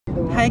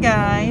Hi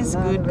guys,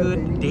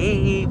 good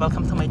day.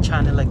 Welcome to my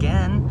channel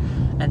again.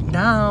 And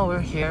now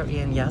we're here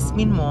in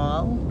Yasmin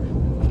Mall.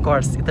 Of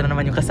course, ito na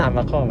naman yung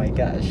kasama ko. Oh my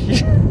gosh.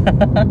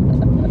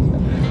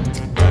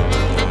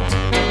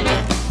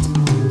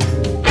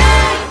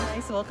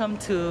 Guys, welcome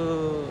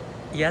to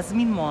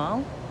Yasmin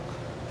Mall.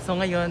 So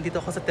ngayon,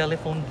 dito ako sa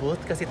telephone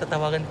booth kasi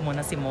tatawagan ko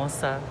muna si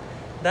Mosa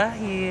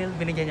dahil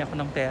binigyan niya ako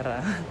ng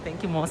pera.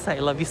 Thank you, Mosa.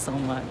 I love you so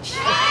much.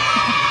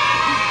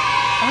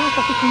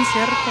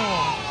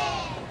 Pakikonserto.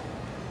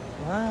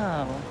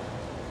 Wow.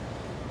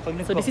 So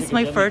this is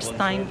my first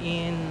time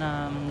in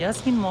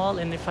Yasmin Mall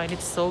and I find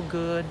it so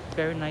good.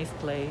 Very nice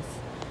place.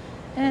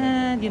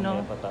 And you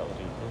know,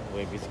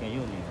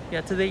 yeah,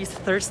 today is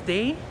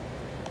Thursday.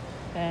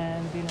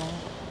 And you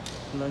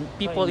know,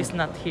 people is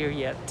not here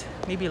yet.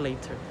 Maybe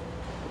later.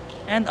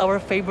 And our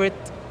favorite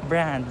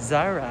brand,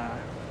 Zara,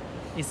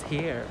 is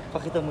here.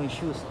 Pakita mo yung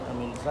shoes.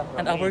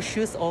 And our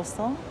shoes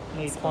also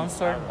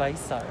sponsored by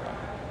Zara.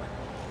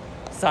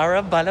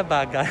 Zara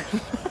Balabagan.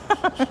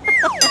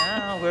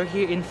 Now we're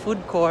here in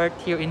food court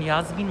here in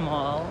Yasmin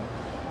Mall,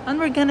 and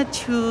we're gonna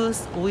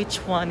choose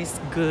which one is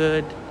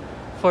good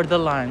for the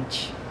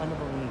lunch.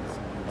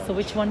 So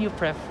which one you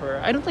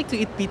prefer? I don't like to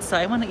eat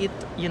pizza. I wanna eat,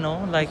 you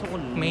know, like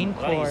main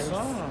course.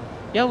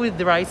 Yeah, with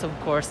the rice, of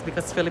course,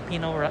 because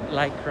Filipino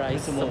like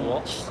rice so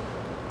much.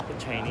 The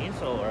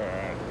Chinese or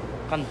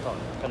Canton?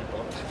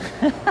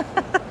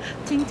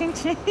 Ching ching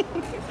ching.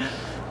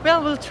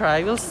 Well, we'll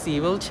try. We'll see.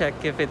 We'll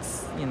check if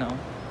it's, you know,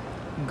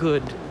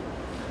 good.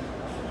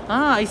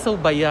 I saw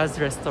Bayaz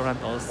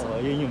restaurant also. Oh,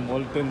 yun yung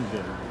molten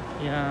din.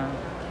 Yeah.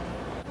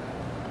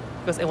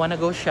 Because I wanna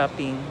go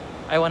shopping.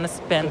 I wanna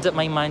spend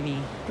my money.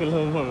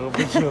 Kailangan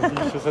makapag-shopping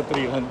siya sa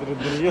 300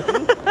 million.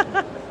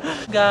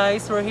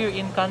 Guys, we're here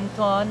in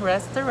Canton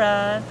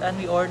restaurant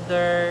and we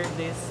ordered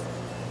this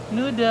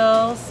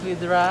noodles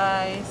with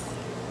rice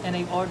and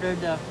I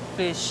ordered the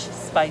fish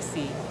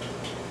spicy.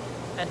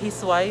 And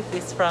his wife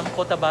is from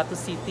Cotabato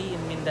City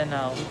in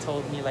Mindanao. He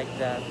told me like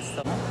that.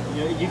 So.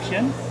 You're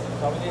Egyptian?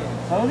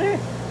 Saudi?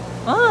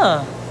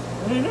 Ah!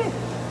 Really?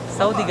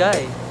 Saudi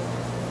guy.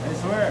 I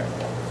swear.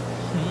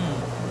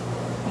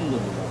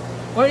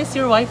 Where is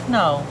your wife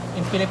now?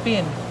 In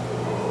Philippines?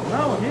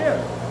 No,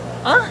 here.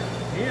 Ah?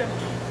 Here.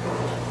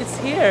 It's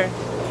here.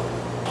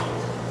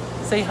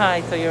 Say hi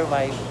to your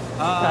wife.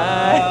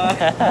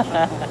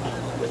 Hi.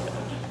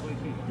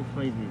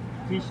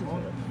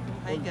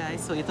 Hi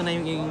guys, so ito na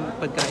yung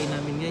pagkain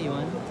namin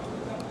ngayon.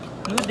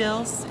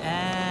 Noodles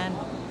and,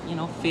 you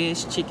know,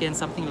 fish, chicken,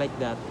 something like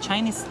that.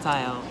 Chinese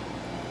style.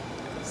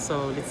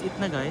 So, let's eat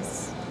na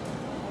guys.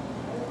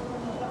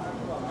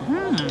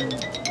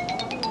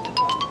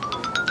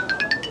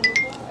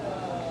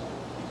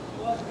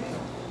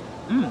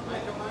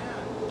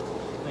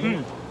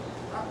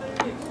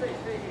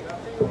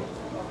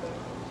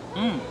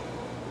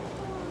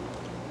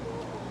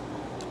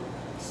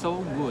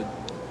 So good.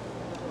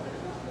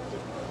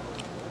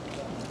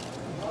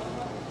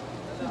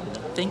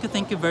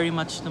 Thank you very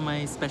much to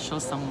my special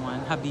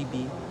someone,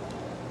 Habibi,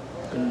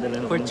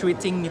 for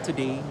treating me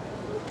today.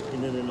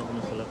 Pinadala ko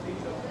na sa lapi.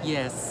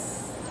 Yes.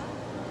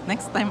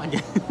 Next time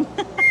again.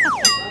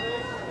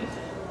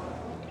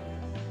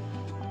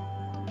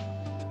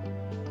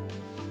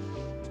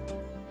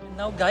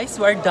 Now guys,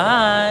 we're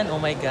done. Oh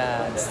my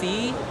God.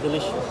 See?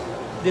 Delicious.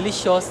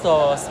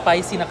 Delicioso.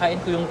 Spicy.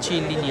 Nakain ko yung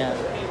chili niya.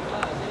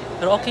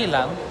 Pero okay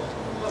lang.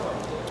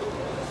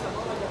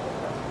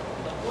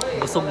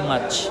 Busog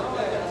much.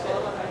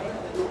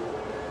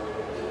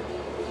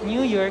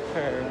 New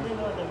Yorker.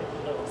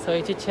 So,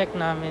 i-check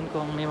namin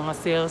kung may mga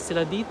sales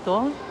sila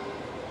dito.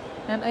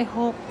 And I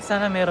hope,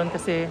 sana meron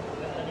kasi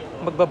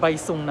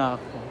magbabaysong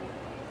na ako.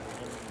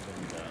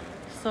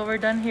 So, we're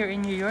done here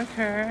in New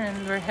Yorker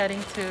and we're heading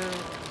to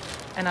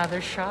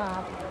another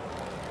shop.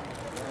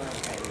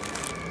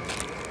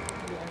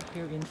 We are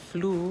here in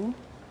Flu.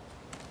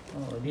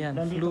 Yan,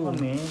 Nandito Flu.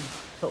 kami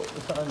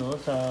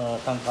sa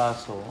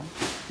Tangkaso.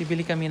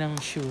 Bibili kami ng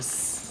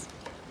shoes.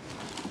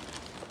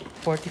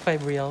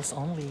 45 reals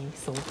only.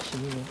 So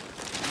cheap.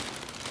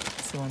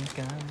 This one,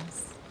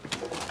 guys.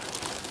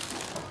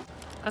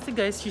 Kasi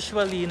guys,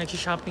 usually,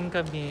 nag-shopping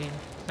kami.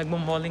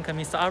 Nagmo-malling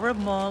kami sa Arab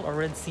Mall or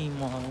Red Sea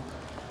Mall.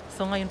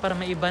 So ngayon, para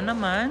may iba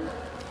naman,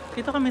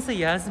 dito kami sa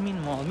Yasmin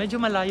Mall.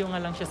 Medyo malayo nga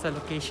lang siya sa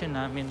location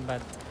namin,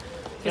 but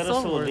it's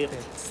all worth it.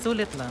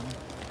 Sulit lang.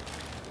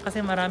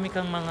 Kasi marami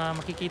kang mga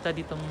makikita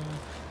ditong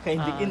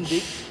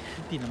Kaindik-indik.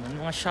 hindi naman.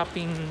 Mga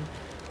shopping,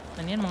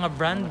 ano yan, mga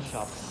brand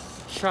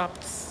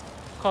shops,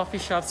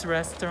 coffee shops,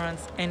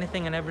 restaurants,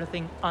 anything and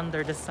everything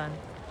under the sun.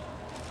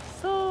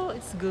 So,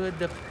 it's good.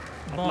 The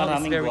mall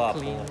is very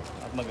clean.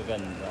 At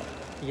magaganda.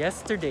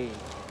 Yesterday.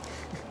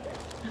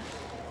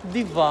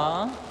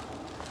 Diba?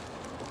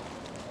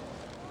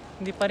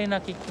 Hindi pa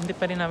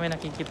rin namin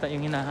nakikita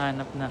yung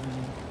hinahanap namin.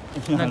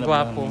 Na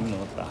gwapo.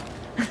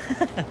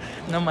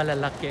 Na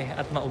malalaki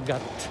at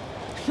maugat.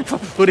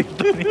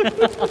 Paborito niya.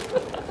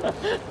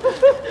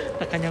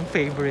 Na kanyang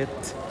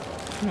favorite.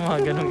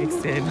 Mga ganong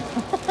eksena.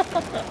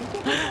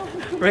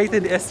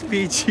 Rated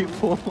SPG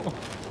po.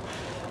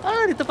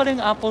 Dito pala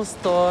yung Apple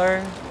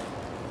Store.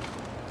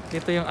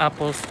 Dito yung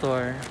Apple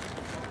Store.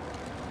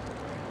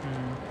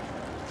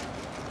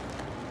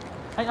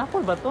 Ay,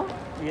 Apple ba to?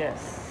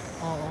 Yes.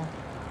 Oo.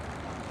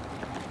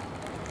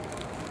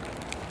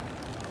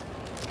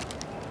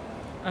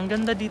 Ang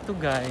ganda dito,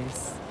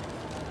 guys.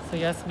 So,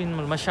 Yasmin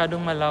Mall,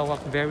 masyadong malawak.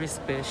 Very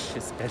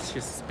spacious.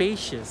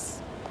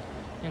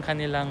 Yung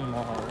kanilang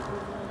mall.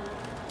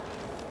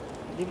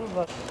 Di ba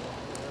ba?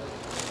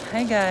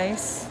 Hi,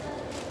 guys.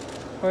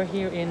 We're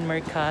here in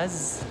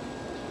Merkaz.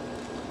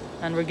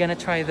 And we're gonna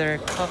try their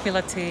coffee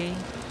latte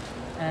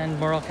and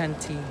Moroccan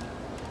tea.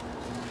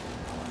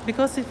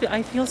 Because if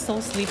I feel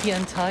so sleepy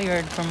and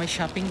tired from my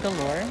shopping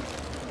galore,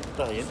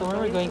 so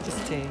where we're going to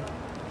stay?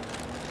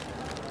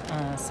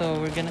 So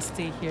we're gonna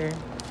stay here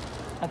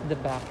at the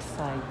back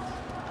side.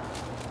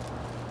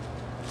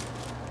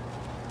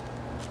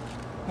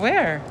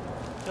 Where?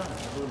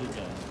 Dulo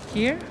dyan.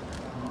 Here?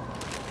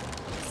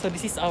 So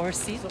this is our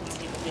seat? So,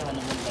 makikita ng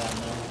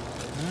montana.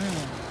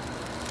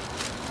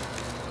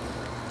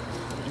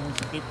 Yung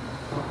sakit.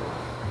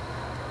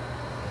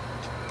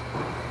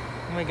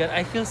 Oh my god,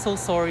 I feel so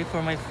sorry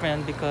for my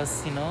friend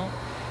because, you know,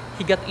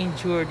 he got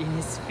injured in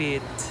his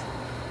feet.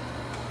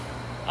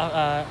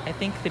 I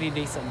think 3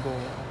 days ago.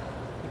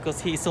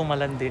 Because he is so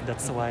malandi,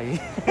 that's why.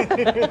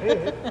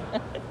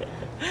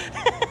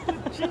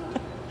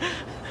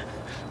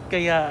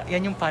 Kaya,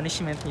 yan yung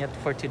punishment niya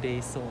for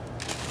today. So,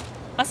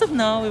 as of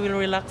now, we will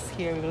relax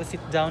here. We will sit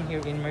down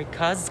here in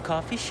Merkaz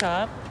Coffee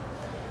Shop.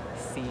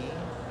 See?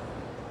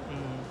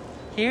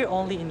 Here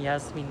only in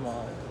Yasmin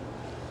Mall.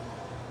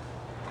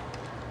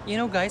 You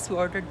know, guys, we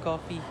ordered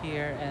coffee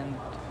here and,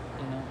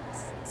 you know,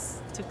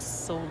 it took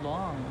so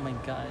long. Oh my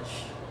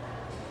gosh.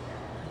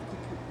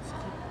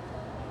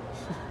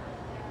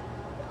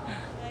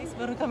 Guys,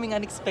 meron kaming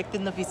unexpected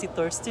na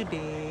visitors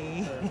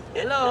today.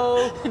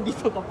 Hello!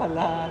 Dito ka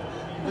pala.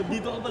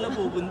 Dito ka pala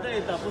pupunta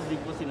eh, tapos di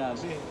ko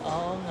sinabi.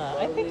 Oo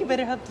nga. I think you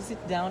better have to sit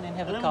down and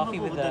have a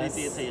coffee with us. Alam mo pupunta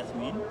dito sa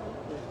Yasmin?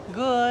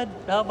 Good.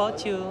 How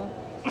about you?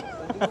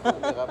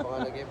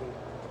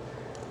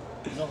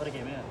 Ano ka rin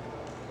kayo yan?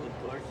 Food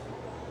court?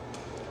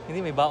 Hindi,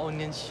 may baon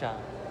yan siya.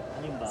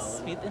 Ano yung bawal?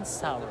 Sweet and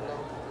sour.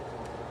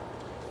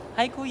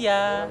 Hi,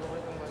 Kuya!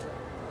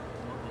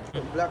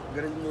 Black,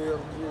 ganun New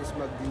York yun,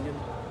 smag din yun.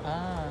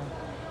 Ah,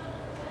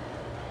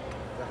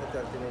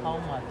 Bakit 39 how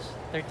yun? much?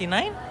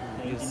 39?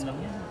 19 lang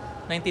yan.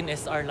 19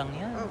 SR lang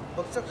yan. Ah,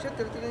 bagsak siya,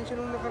 39 siya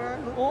nung nakaraan,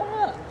 no? Oo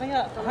nga,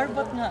 kaya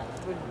Harvard nga.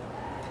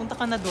 Punta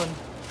ka na doon.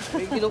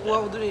 May kinukuha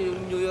ko dun eh,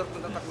 yung New York na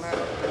tatak na.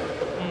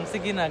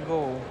 Sige na,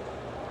 go.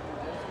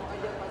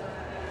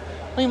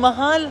 Ay,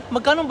 mahal.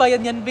 Magkano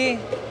bayad yan, be?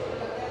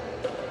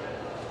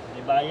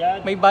 May bayad.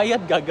 May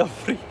bayad, gaga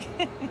free.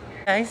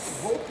 Guys,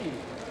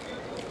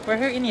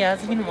 we're here in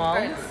Yasmin Mall.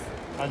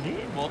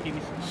 Adi, boti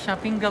mismo.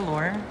 Shopping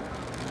galore.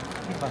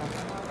 Diba?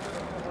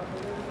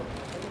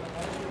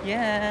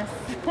 Yes.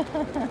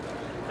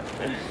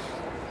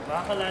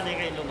 Makakalanay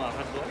kayo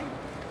lumakad doon.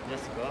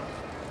 Just go.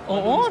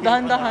 Oo,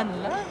 dahan-dahan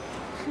lang.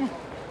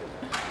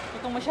 Huwag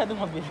kang masyadong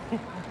mabili.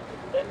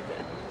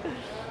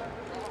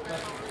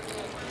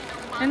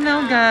 And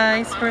now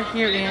guys, we're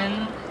here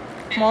in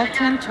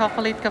Molten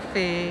Chocolate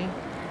Cafe.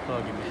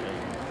 Tawagin mo siya.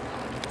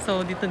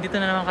 So dito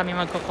na naman kami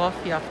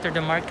magko-coffee after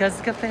the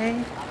Marquez Cafe.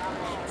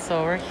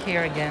 So we're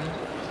here again.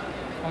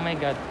 Oh my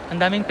god,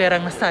 ang daming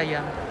perang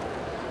nasayang.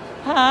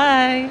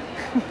 Hi!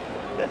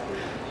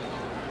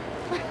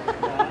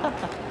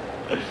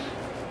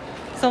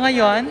 So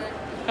ngayon,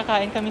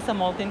 kakain kami sa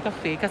Molten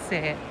Cafe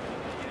kasi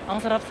ang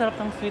sarap-sarap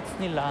ng sweets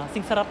nila.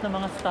 Sing sarap ng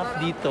mga staff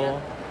dito.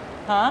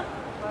 Ha?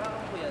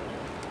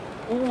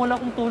 Oo, wala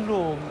akong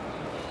tulog.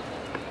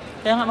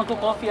 Kaya nga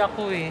magko-coffee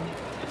ako eh.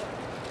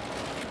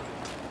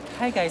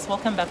 Hi guys,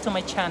 welcome back to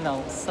my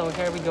channel. So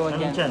here we go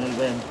again. Anong channel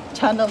ba yan?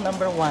 Channel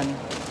number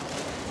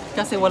 1.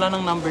 Kasi wala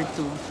nang number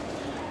 2.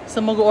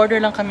 So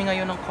mag-order lang kami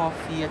ngayon ng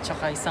coffee at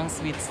saka isang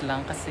sweets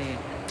lang kasi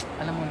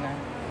alam mo na,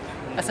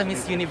 as a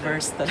Miss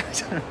Universe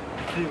talaga.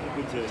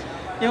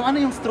 Yung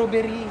ano yung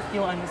strawberry,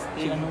 yung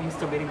yung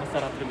strawberry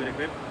masarap. Strawberry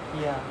crepe?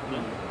 Yeah.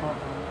 Oo.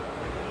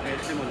 May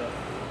ice cream wala?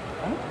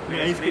 Ano? May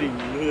ice cream.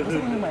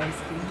 Gusto mo yung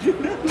ice cream?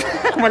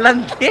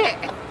 Malandi!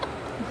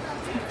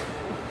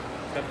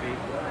 Kape?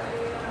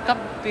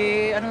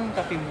 Kape, anong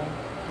kape mo?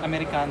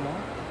 Americano?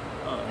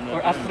 Ano?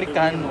 Or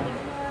Africano?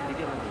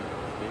 Sige lang.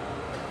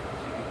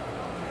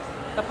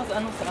 Tapos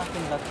anong sa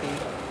akin latte?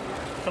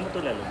 Saan mo ito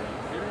lalagyan?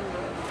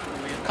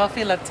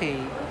 Coffee latte.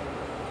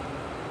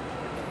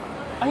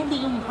 Ay,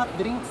 hindi yung hot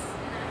drinks.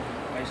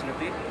 Ice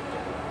latte?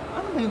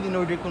 Ano ba yung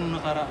in-order ko nung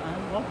nakaraan?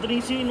 Hot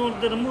drinks yung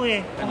in-order mo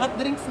eh. Hot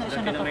drinks na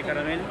siya Latte na may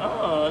caramel?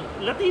 Oo,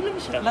 latte lang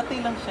siya. Latte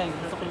lang siya.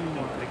 Gusto ko yung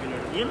Regular.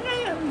 Yun nga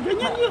yan.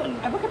 Ganyan yun.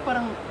 Ay, bakit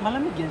parang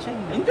malamig yan siya?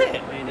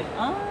 Hindi. Hindi.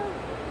 Ah.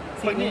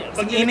 Pag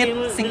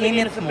Sing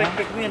init sa mo.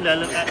 backpack mo yan,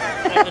 ano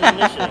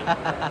na siya.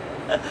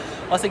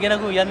 O sige na,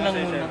 yan lang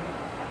muna.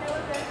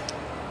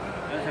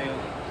 Ano sa'yo?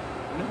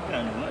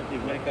 Americano nga, di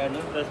ba? Americano,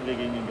 tapos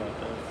bigyan yung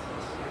gatas.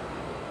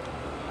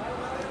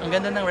 Ang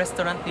ganda ng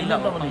restaurant nila,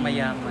 Ilan ba pang kami?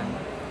 mayaman.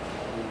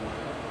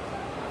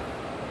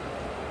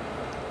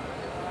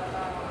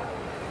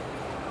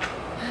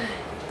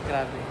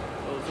 grabe.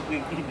 Oh, so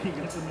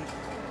kaibigan ko na.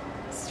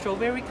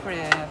 Strawberry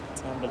crepe.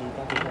 Ang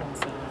balita ko lang.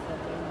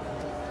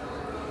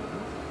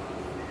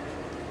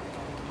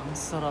 Ang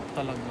sarap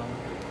talaga.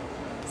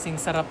 Sing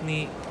sarap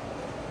ni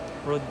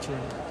Rod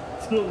Jun.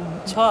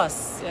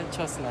 Chos. Yan,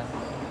 chos lang.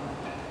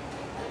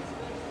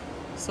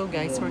 So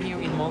guys, we're here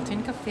in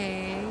Molten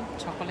Cafe.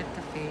 Chocolate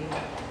Cafe.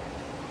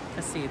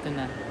 Kasi ito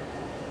na.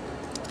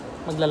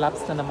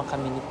 Maglalaps na naman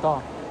kami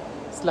nito.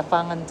 It's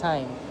lafangan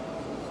time.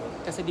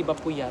 Kasi di ba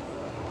puyat?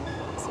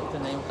 So ito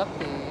na yung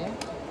kape.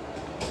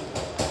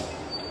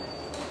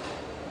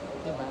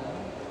 Diba?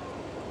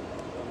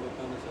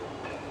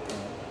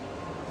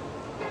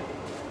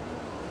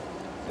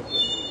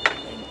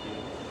 Thank you.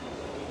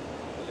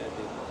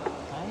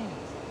 Hi.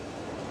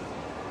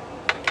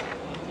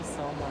 Thank you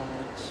so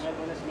much.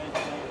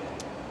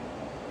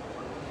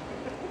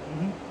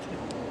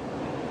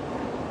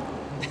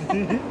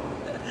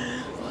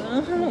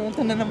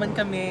 Ito na naman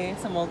kami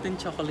sa Molten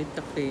Chocolate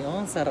Cafe. Oh,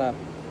 ang sarap.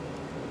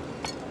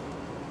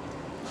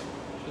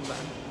 Diba?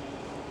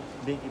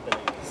 Thank you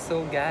talaga.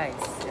 So guys,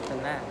 ito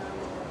na.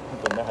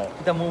 Ito na ha.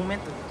 The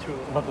moment of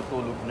truth.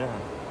 Matutulog na.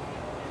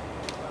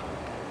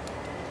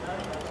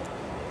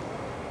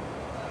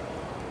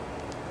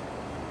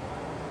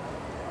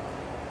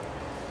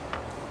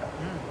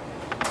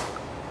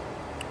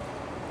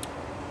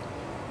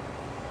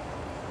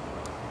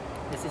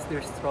 This is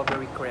their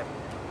strawberry crepe.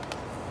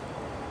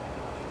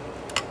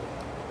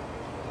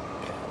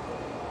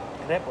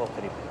 Crepe o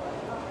crepe?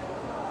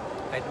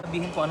 Kahit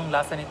sabihin ko anong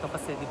lasa nito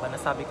kasi di ba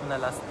nasabi ko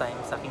na last time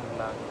sa aking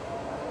vlog.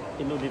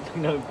 Inulit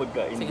lang namin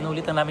pagkain. Kasi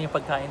inulit na namin yung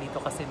pagkain dito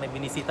kasi may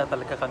binisita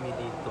talaga kami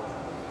dito.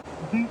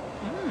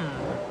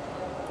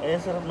 Ay,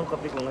 ang sarap ng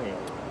kape ko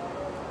ngayon.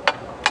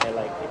 I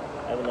like it.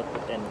 I will not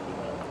put anything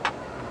on.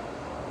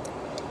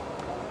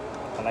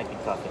 I like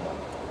it coffee now.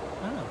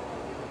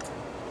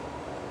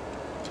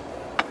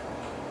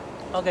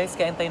 Oh guys,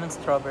 kain tayo ng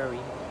strawberry.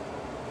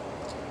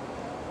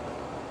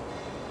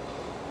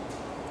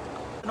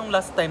 Anong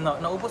last time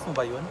naubos mo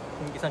ba yun?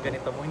 Yung isang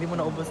ganito mo? Hindi mo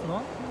naubos, no?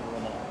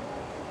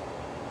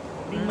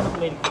 Hindi mo na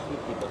kumain ko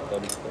dito.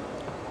 Sorry ko.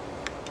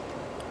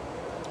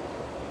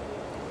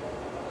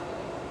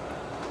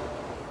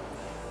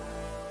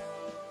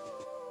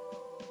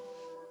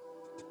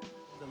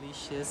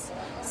 Delicious,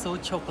 so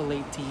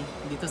chocolatey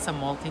dito sa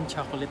Molten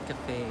Chocolate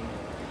Cafe.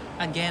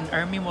 Again,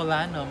 Ermi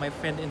Molano, my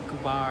friend in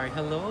Cubar.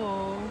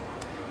 Hello!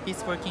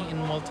 He's working in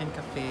Molten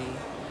Cafe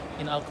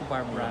in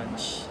Alcubar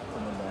branch.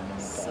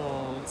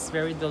 So it's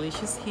very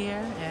delicious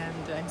here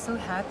and I'm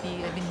so happy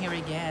I've been here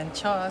again.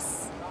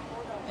 Chos!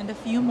 And a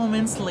few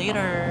moments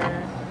later,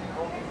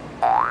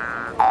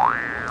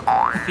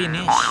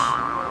 finish.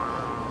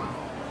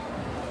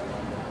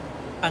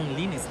 Ang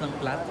linis ng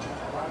plato.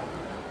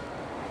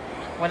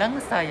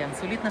 Walang nasayang,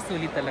 sulit na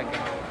sulit talaga.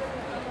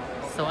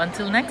 So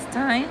until next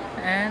time,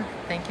 and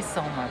thank you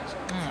so much.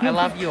 I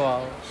love you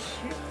all.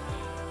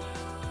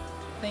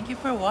 Thank you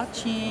for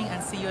watching and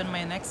see you in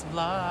my next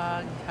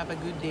vlog. Have a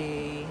good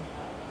day.